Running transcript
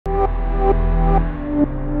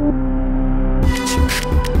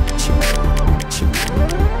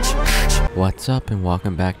What's up and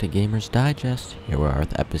welcome back to Gamers Digest. Here we are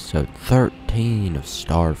with episode 13 of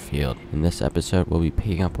Starfield. In this episode we'll be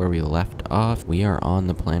picking up where we left off. We are on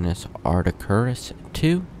the planet Arcturus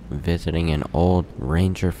 2, visiting an old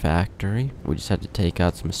ranger factory. We just had to take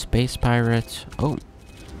out some space pirates. Oh,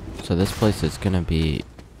 so this place is gonna be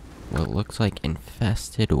what looks like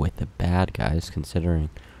infested with the bad guys, considering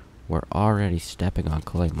we're already stepping on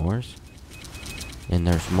claymores. And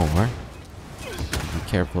there's more. Be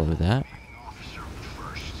careful of that.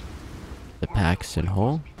 The Paxton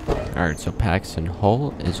Hole. Alright, so Paxton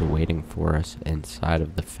Hole is waiting for us inside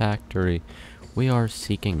of the factory. We are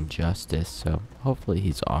seeking justice, so hopefully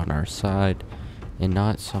he's on our side and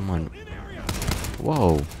not someone...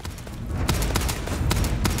 Whoa.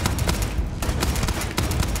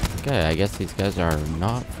 Okay, I guess these guys are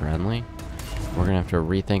not friendly. We're gonna have to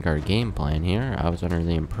rethink our game plan here. I was under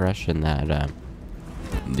the impression that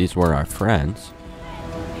these were our friends,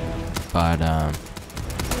 but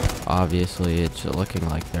obviously it's looking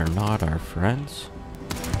like they're not our friends.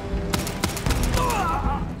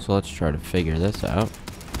 So let's try to figure this out.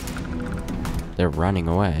 They're running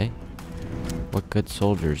away. What good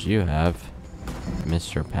soldiers you have,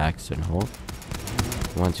 Mr. Paxton Holt.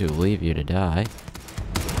 The ones who leave you to die.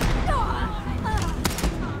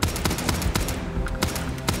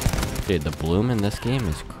 Dude, the bloom in this game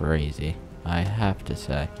is crazy, I have to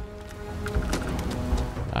say.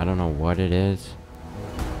 I don't know what it is.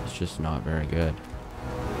 It's just not very good.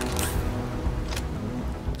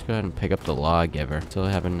 Let's go ahead and pick up the lawgiver. Still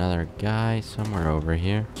have another guy somewhere over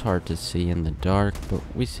here. It's hard to see in the dark, but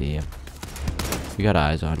we see him. We got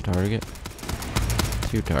eyes on target.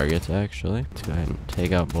 2 targets, actually. Let's go ahead and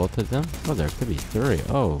take out both of them. Oh, there could be 3.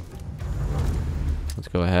 Oh. Let's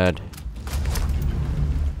go ahead.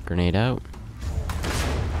 Grenade out.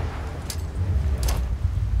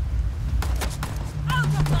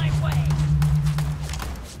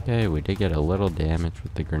 Okay, we did get a little damage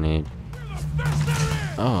with the grenade.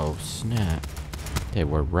 Oh, snap. Okay,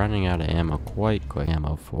 we're running out of ammo quite quick.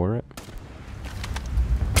 Ammo for it.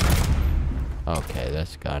 Okay,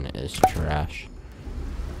 this gun is trash.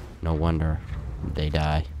 No wonder they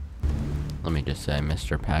die. Let me just say,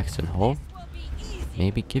 Mr. Paxton Holt,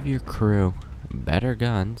 maybe give your crew better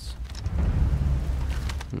guns,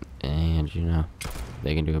 and you know,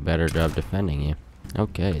 they can do a better job defending you.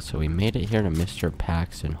 Okay, so we made it here to Mr.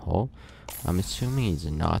 Paxton Hole. I'm assuming he's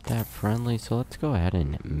not that friendly, so let's go ahead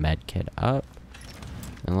and medkit up.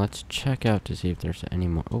 And let's check out to see if there's any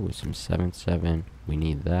more. Oh, some 7.7. We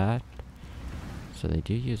need that. So they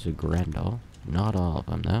do use a Grendel. Not all of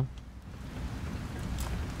them, though.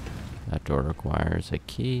 That door requires a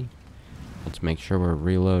key. Let's make sure we're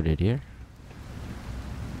reloaded here.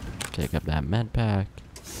 Take up that med pack.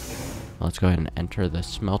 Let's go ahead and enter the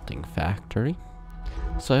smelting factory.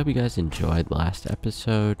 So I hope you guys enjoyed last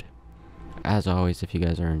episode. As always, if you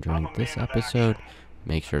guys are enjoying this episode,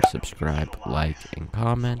 make sure to subscribe, like, and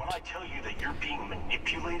comment. When I tell you that you're being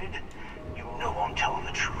manipulated, you know I'm telling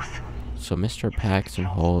the truth. So Mr. Paxton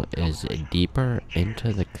Hole is deeper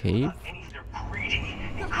into the cave.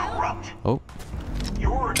 Oh.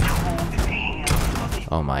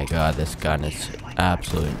 Oh my god, this gun is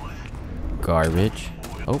absolute garbage.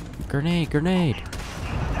 Oh, grenade, grenade.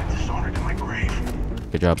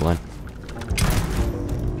 Good job, Len.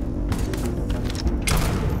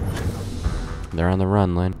 They're on the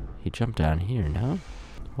run, Len. He jumped down here, no?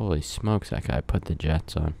 Holy smokes, that guy put the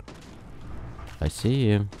jets on. I see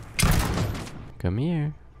you. Come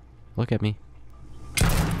here. Look at me.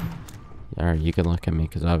 Alright, you can look at me,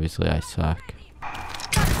 because obviously I suck.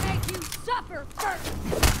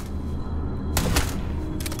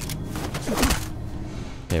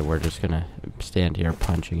 Okay, we're just gonna stand here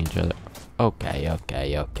punching each other. Okay,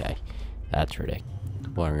 okay, okay. That's ridiculous.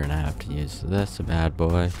 Well, we're gonna have to use this bad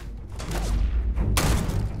boy.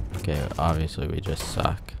 Okay, obviously we just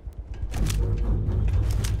suck.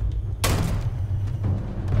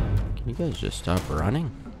 Can you guys just stop running?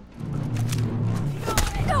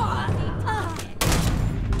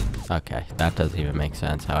 Okay, that doesn't even make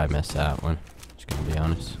sense how I missed that one. Just gonna be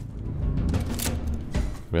honest.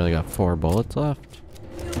 We only got 4 bullets left.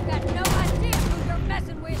 You've got no idea who you're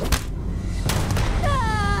messing with.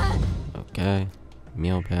 Okay,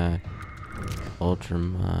 meal pack,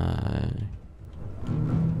 ultramite.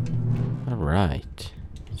 Alright,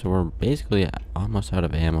 so we're basically almost out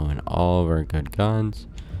of ammo in all of our good guns.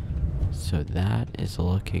 So that is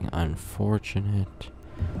looking unfortunate.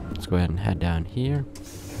 Let's go ahead and head down here.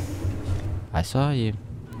 I saw you.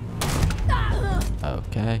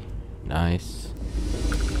 Okay, nice.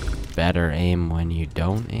 Better aim when you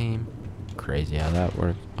don't aim. Crazy how that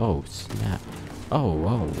works. Oh, snap. Oh,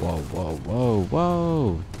 whoa, whoa, whoa, whoa,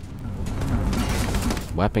 whoa.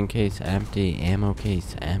 Weapon case empty, ammo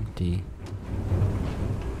case empty.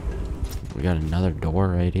 We got another door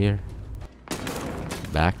right here.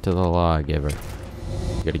 Back to the lawgiver.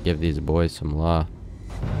 Gotta give these boys some law.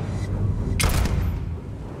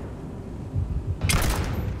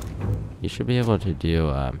 You should be able to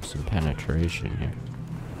do some penetration here.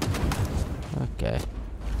 Okay.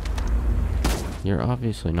 You're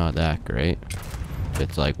obviously not that great.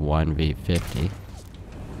 It's like 1v50.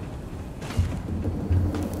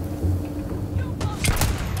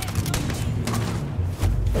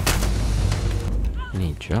 And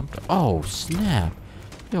he jumped. Oh, snap.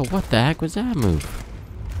 Yo, what the heck was that move?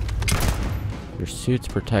 Your suit's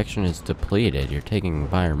protection is depleted. You're taking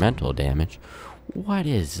environmental damage. What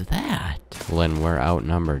is that? When we're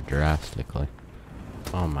outnumbered drastically.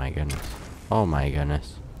 Oh my goodness. Oh my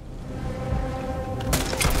goodness.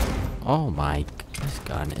 Oh my, this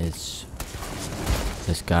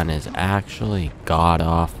gun is actually god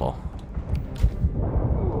awful.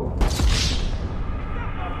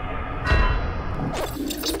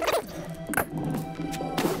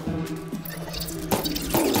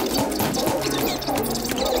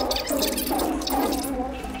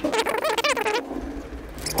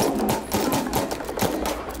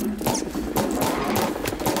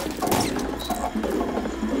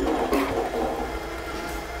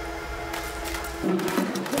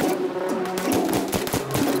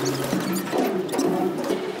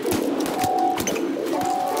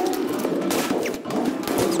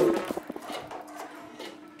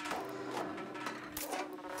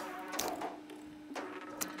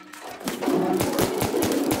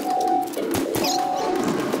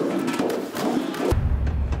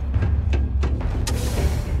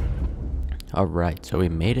 Alright, so we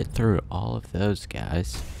made it through all of those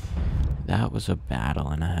guys. That was a battle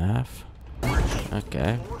and a half.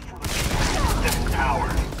 Okay.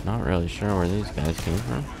 Not really sure where these guys came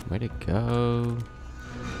from. Way to go.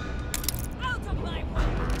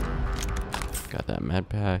 Got that med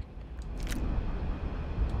pack.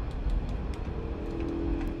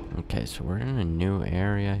 Okay, so we're in a new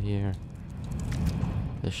area here.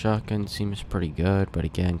 The shotgun seems pretty good, but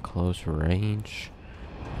again, close range.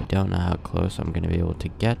 I don't know how close I'm going to be able to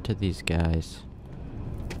get to these guys.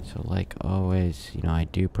 So like always, you know, I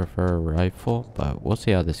do prefer a rifle, but we'll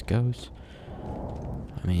see how this goes.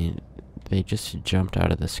 I mean, they just jumped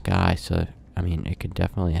out of the sky, so, I mean, it could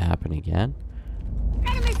definitely happen again.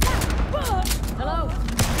 Hello.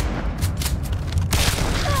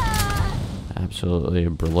 Absolutely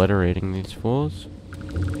obliterating these fools.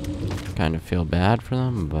 Kind of feel bad for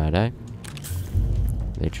them, but hey,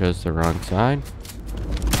 they chose the wrong side.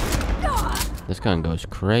 This gun goes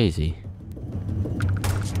crazy.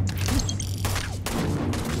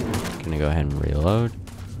 Gonna go ahead and reload.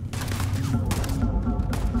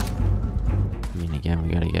 I mean, again,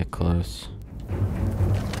 we gotta get close.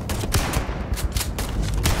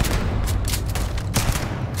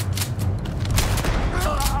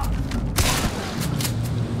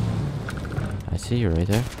 I see you right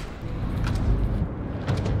there.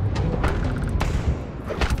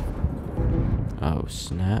 Oh,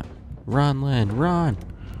 snap. Run, Lynn, run!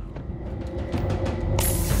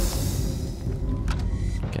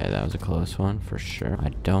 Okay, that was a close one for sure. I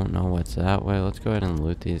don't know what's that way. Let's go ahead and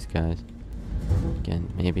loot these guys.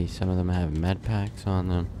 Again, maybe some of them have med packs on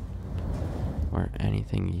them. Or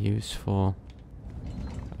anything useful.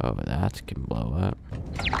 Oh, that can blow up.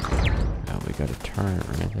 Oh, we got a turret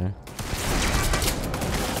right there.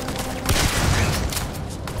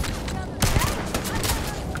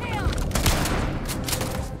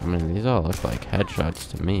 I mean, these all look like headshots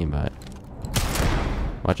to me, but...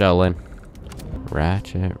 Watch out, Lynn.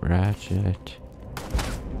 Ratchet, ratchet.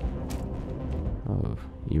 Oh,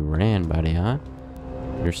 you ran, buddy, huh?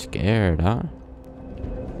 You're scared, huh?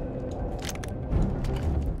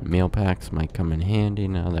 Meal packs might come in handy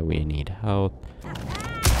now that we need health.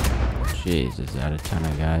 Jeez, is that a ton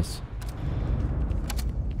of guys?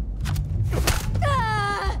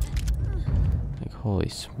 Like, holy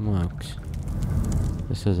smokes.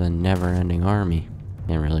 This is a never-ending army.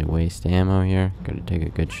 Can't really waste ammo here. Gotta take a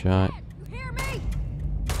good shot. You hear me?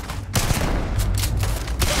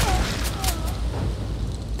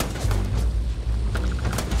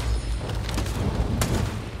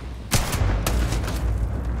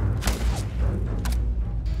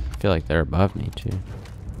 I feel like they're above me too.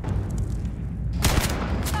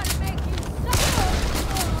 Gotta make you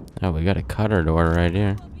suffer. Oh, we got a cutter door right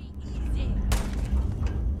here.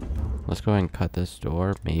 Let's go ahead and cut this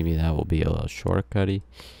door. Maybe that will be a little shortcutty,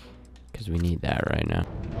 because we need that right now.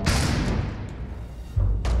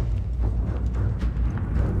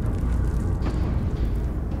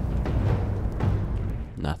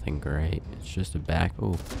 Nothing great. It's just a back.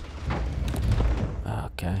 Ooh.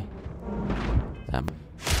 Okay. That.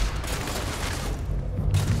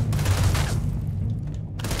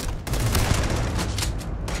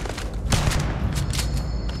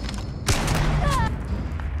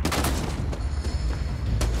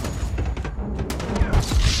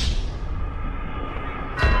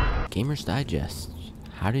 Gamers Digest.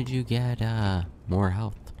 How did you get more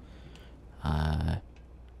health?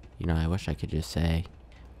 You know, I wish I could just say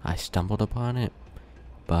I stumbled upon it,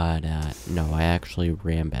 but no, I actually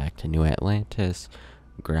ran back to New Atlantis,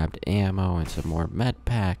 grabbed ammo and some more med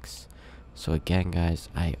packs. So again, guys,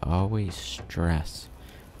 I always stress,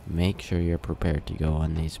 make sure you're prepared to go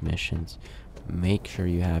on these missions. Make sure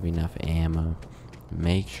you have enough ammo.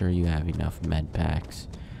 Make sure you have enough med packs.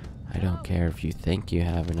 I don't care if you think you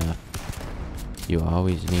have enough. You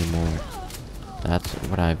always need more. That's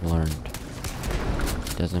what I've learned.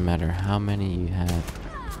 It doesn't matter how many you have,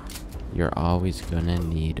 you're always gonna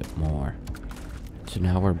need more. So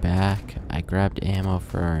now we're back. I grabbed ammo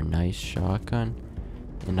for our nice shotgun,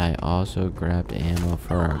 and I also grabbed ammo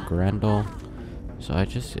for our Grendel. So I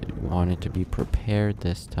just wanted to be prepared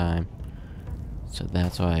this time. So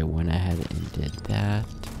that's why I went ahead and did that.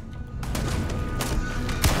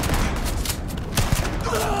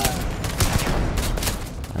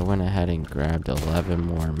 I went ahead and grabbed 11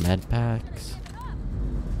 more med packs.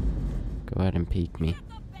 Go ahead and peek me.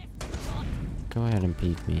 Go ahead and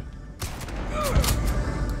peek me.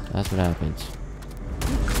 That's what happens.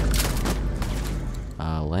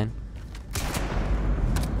 Len.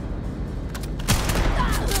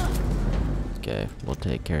 Okay, we'll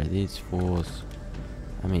take care of these fools.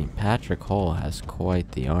 I mean, Patrick Hole has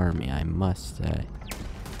quite the army, I must say.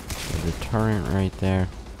 There's a turret right there.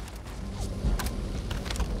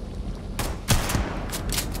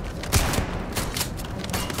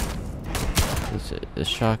 This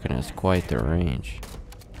shotgun has quite the range.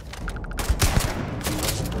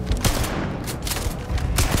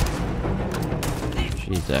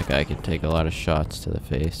 Jeez, that guy can take a lot of shots to the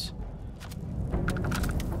face.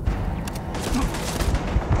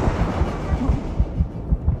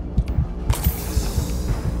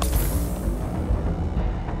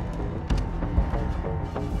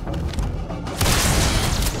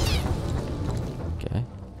 Okay,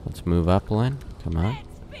 let's move up, Lynn. Come on.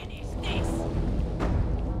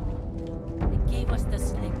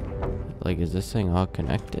 Like, is this thing all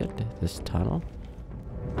connected? This tunnel?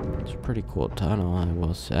 It's a pretty cool tunnel, I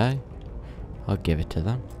will say. I'll give it to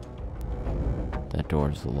them. That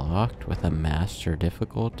door's locked with a master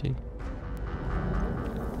difficulty.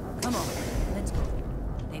 Come on, let's go.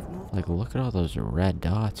 They've moved. Like, look at all those red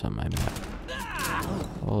dots on my map.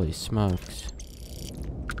 Holy smokes.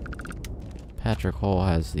 Patrick Hole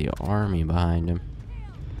has the army behind him.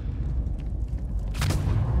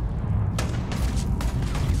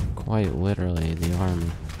 Quite literally, the army.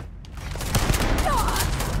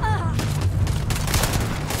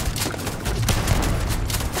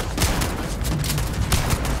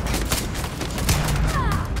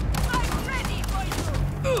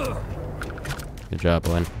 Good job,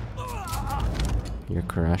 Lynn. You're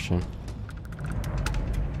crushing.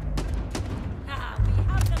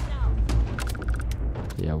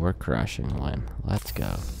 Yeah, we're crushing, Lynn. Let's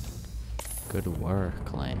go. Good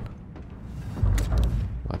work, Lynn.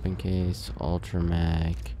 Weapon case, ultra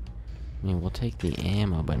mag. I mean, we'll take the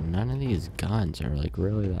ammo, but none of these guns are like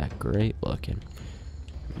really that great looking.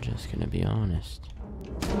 I'm just gonna be honest.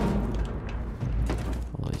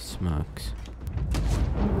 Holy smokes.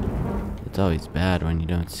 It's always bad when you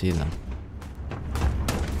don't see them.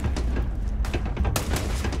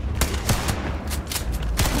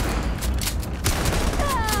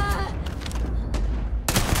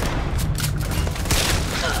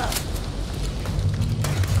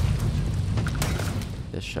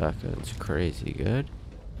 This shotgun's crazy good.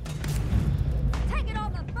 Take it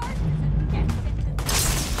on the first and get it.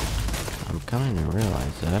 I'm coming to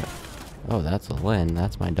realize that. Oh, that's a Lynn.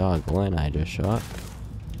 That's my dog Lynn I just shot.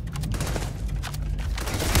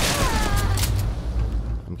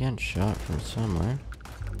 I'm getting shot from somewhere.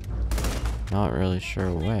 Not really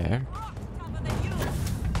sure where.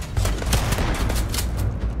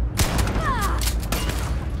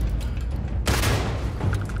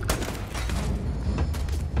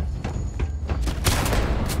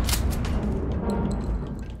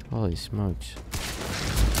 Holy smokes.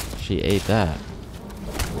 She ate that.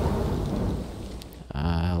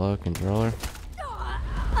 Hello, controller.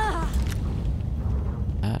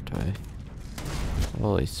 That way.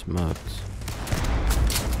 Holy smokes.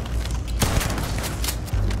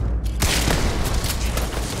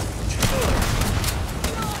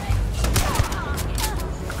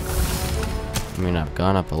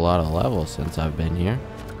 gone up a lot of levels since I've been here.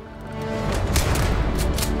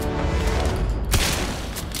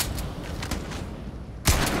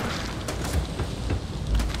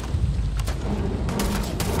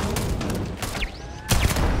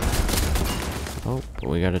 Oh, but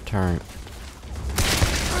we got a turret.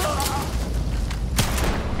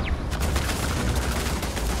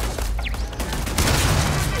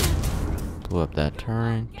 Blew up that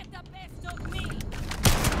turret.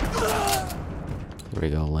 Here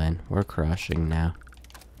we go, Lynn. We're crushing now.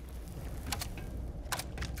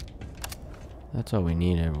 That's all we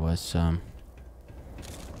needed was some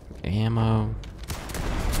ammo,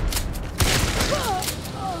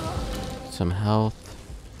 some health,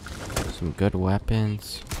 some good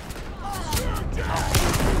weapons.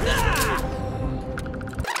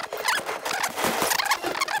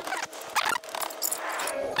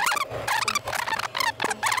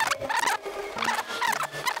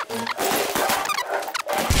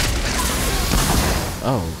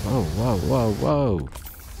 Oh, whoa, whoa, whoa.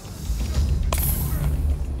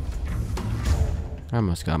 I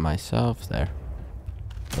almost got myself there.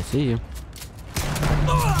 I see you.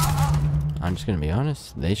 I'm just gonna be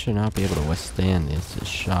honest, they should not be able to withstand these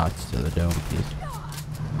shots to the dome piece.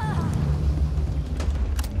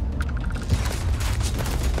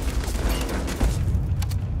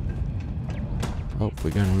 Oh, we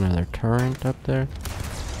got another turret up there.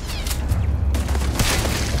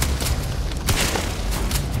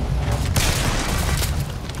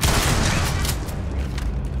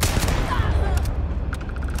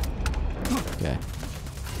 Okay.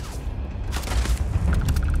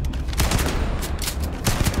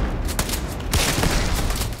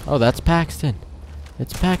 Oh, that's Paxton.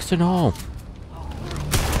 It's Paxton Hall.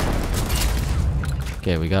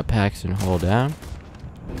 Okay, we got Paxton Hall down.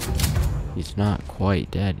 He's not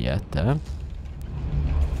quite dead yet, though.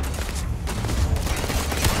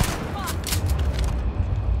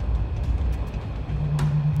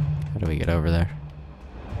 How do we get over there?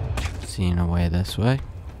 Seeing a way this way.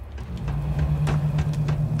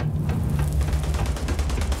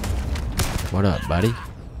 What up, buddy?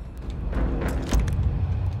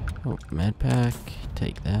 Oh, med pack.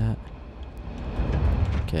 Take that.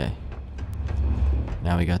 Okay.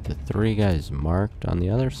 Now we got the 3 guys marked on the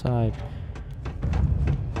other side.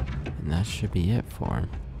 And that should be it for him.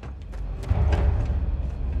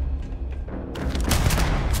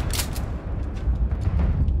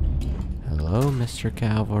 Hello, Mr.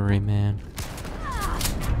 Cavalryman.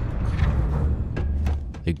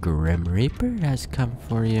 The Grim Reaper has come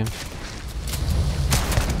for you.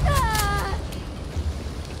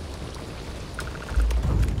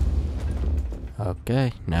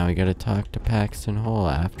 Okay, now we gotta talk to Paxton Hall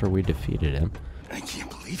after we defeated him. I can't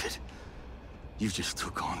believe it. You just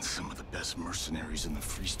took on some of the best mercenaries in the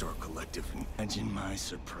Freestar Collective. Imagine my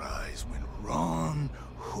surprise when Ron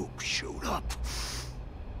Hope showed up.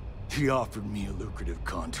 He offered me a lucrative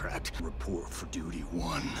contract. Report for duty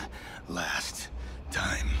one last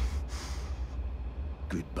time.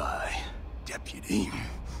 Goodbye, deputy.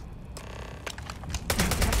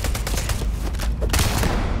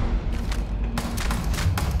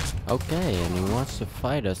 Okay, and he wants to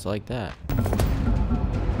fight us like that.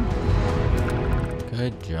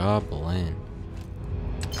 Good job, Lynn.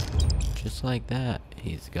 Just like that,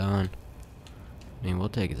 he's gone. I mean, we'll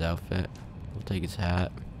take his outfit. We'll take his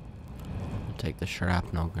hat. We'll take the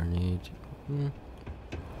shrapnel grenade.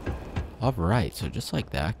 Alright, so just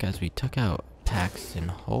like that, guys, we took out Paxton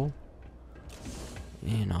Hall.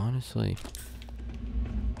 And honestly,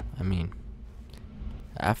 I mean,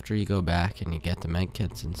 after you go back and you get the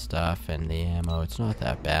medkits and stuff and the ammo, it's not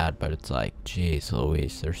that bad, but it's like, jeez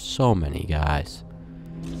Louise, there's so many guys.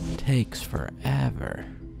 It takes forever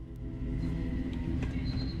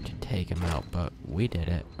to take them out, but we did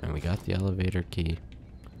it, and we got the elevator key.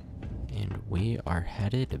 And we are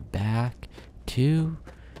headed back to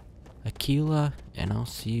Aquila, and I'll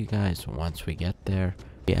see you guys once we get there.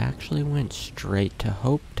 We actually went straight to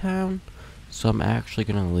Hopetown. So I'm actually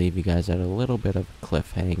going to leave you guys at a little bit of a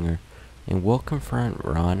cliffhanger, and we'll confront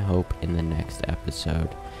Ron Hope in the next episode.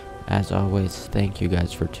 As always, thank you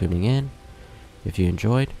guys for tuning in. If you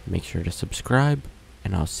enjoyed, make sure to subscribe,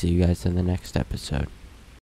 and I'll see you guys in the next episode.